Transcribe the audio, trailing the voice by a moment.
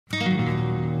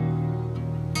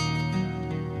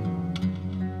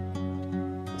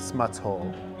Smart Hall,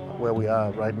 where we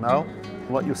are right now.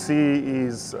 What you see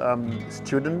is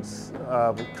students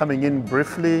coming in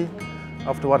briefly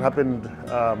after what happened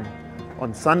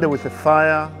on Sunday with the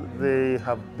fire. They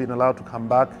have been allowed to come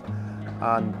back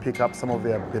and pick up some of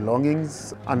their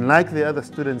belongings. Unlike the other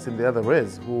students in the other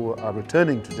res who are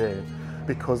returning today,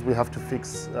 because we have to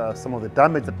fix some of the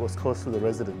damage that was caused to the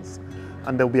residents.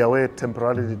 And they'll be away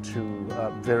temporarily to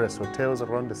various hotels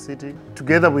around the city,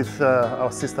 together with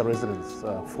our sister residents,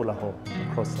 Fuller Hall,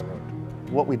 across the road.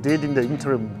 What we did in the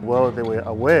interim while they were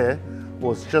away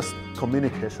was just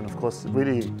communication, of course,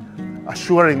 really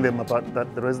assuring them about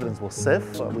that the residence was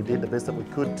safe. We did the best that we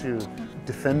could to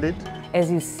defend it. As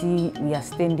you see, we are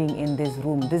standing in this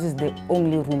room. This is the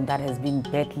only room that has been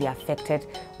badly affected,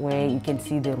 where you can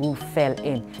see the roof fell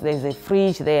in. There's a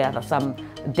fridge there, some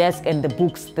desk and the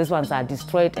books. These ones are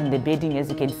destroyed, and the bedding, as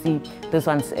you can see, this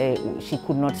one's she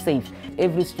could not save.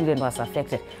 Every student was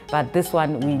affected, but this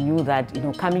one we knew that,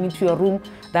 coming into your room,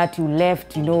 that you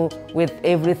left, with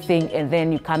everything, and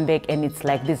then you come back and it's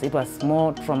like this. It was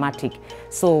more traumatic.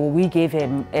 So we gave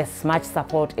him as much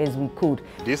support as we could.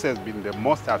 This has been the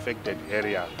most affected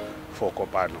area for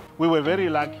Occupational. We were very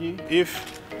lucky.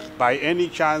 If by any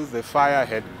chance the fire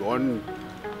had gone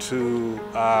to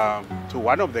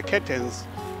one of the curtains,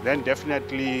 then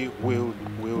definitely we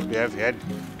would have had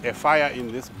a fire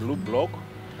in this blue block,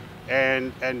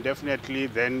 and definitely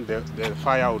then the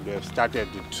fire would have started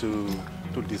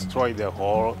to destroy the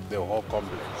whole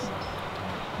complex.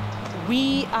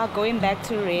 We are going back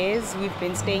to Res. We've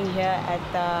been staying here at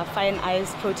the Fire and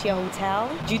Ice Protea Hotel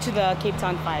due to the Cape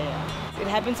Town fire. It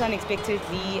happened so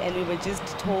unexpectedly, and we were just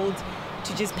told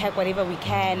to just pack whatever we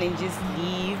can and just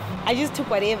leave. I just took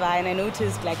whatever, and I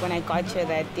noticed when I got here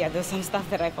that there's some stuff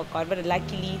that I forgot, but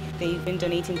luckily they've been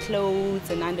donating clothes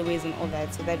and underwears and all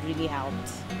that, so that really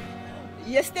helped.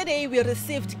 Yesterday we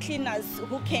received cleaners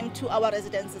who came to our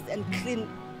residences and cleaned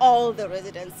all the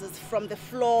residences from the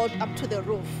floor up to the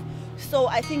roof. So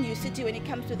I think UCT, when it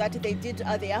comes to that, they did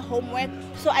their homework.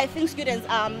 So I think students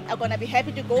are going to be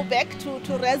happy to go back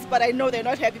to res, but I know they're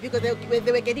not happy because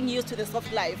they were getting used to the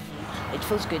soft life. It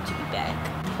feels good to be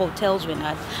back. Hotels were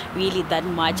not really that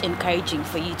much encouraging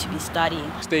for you to be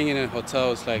studying. Staying in a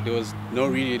hotel was there was no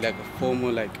really a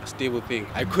formal stable thing.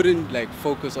 I couldn't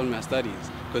focus on my studies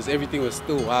because everything was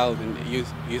still wild, and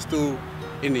you're still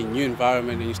in a new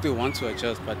environment and you still want to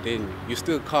adjust, but then you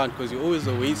still can't because you're always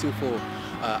waiting for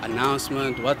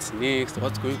announcement, what's next,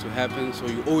 what's going to happen, so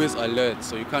you're always alert,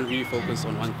 so you can't really focus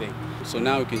on one thing. So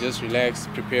now we can just relax,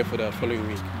 prepare for the following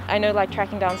week. I know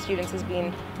tracking down students has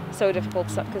been so difficult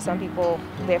because some people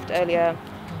left earlier,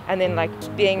 and then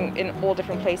being in all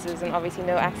different places and obviously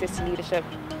no access to leadership.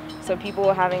 So people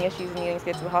were having issues and needing to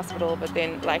get to the hospital, but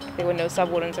then there were no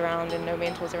subwardens around and no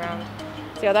mentors around.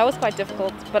 So yeah, that was quite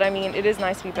difficult, but I mean, it is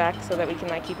nice to be back so that we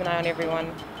can keep an eye on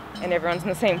everyone and everyone's in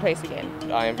the same place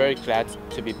again. I am very glad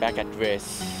to be back at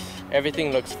Res.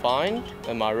 Everything looks fine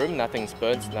in my room, nothing's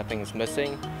burnt, nothing's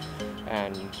missing,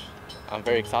 and I'm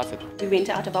very excited. We went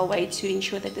out of our way to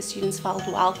ensure that the students felt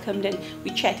welcomed, and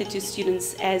we chatted to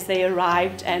students as they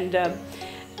arrived, and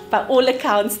by all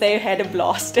accounts they had a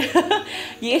blast.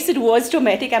 Yes, it was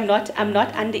traumatic. I'm not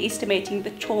underestimating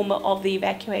the trauma of the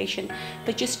evacuation,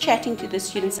 but just chatting to the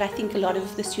students, I think a lot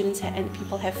of the students and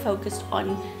people have focused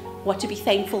on what to be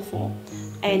thankful for.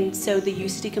 And so the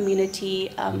UCT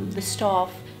community, the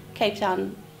staff, Cape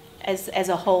Town as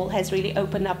a whole has really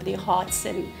opened up their hearts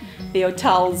and their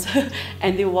hotels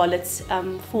and their wallets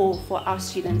for our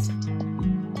students.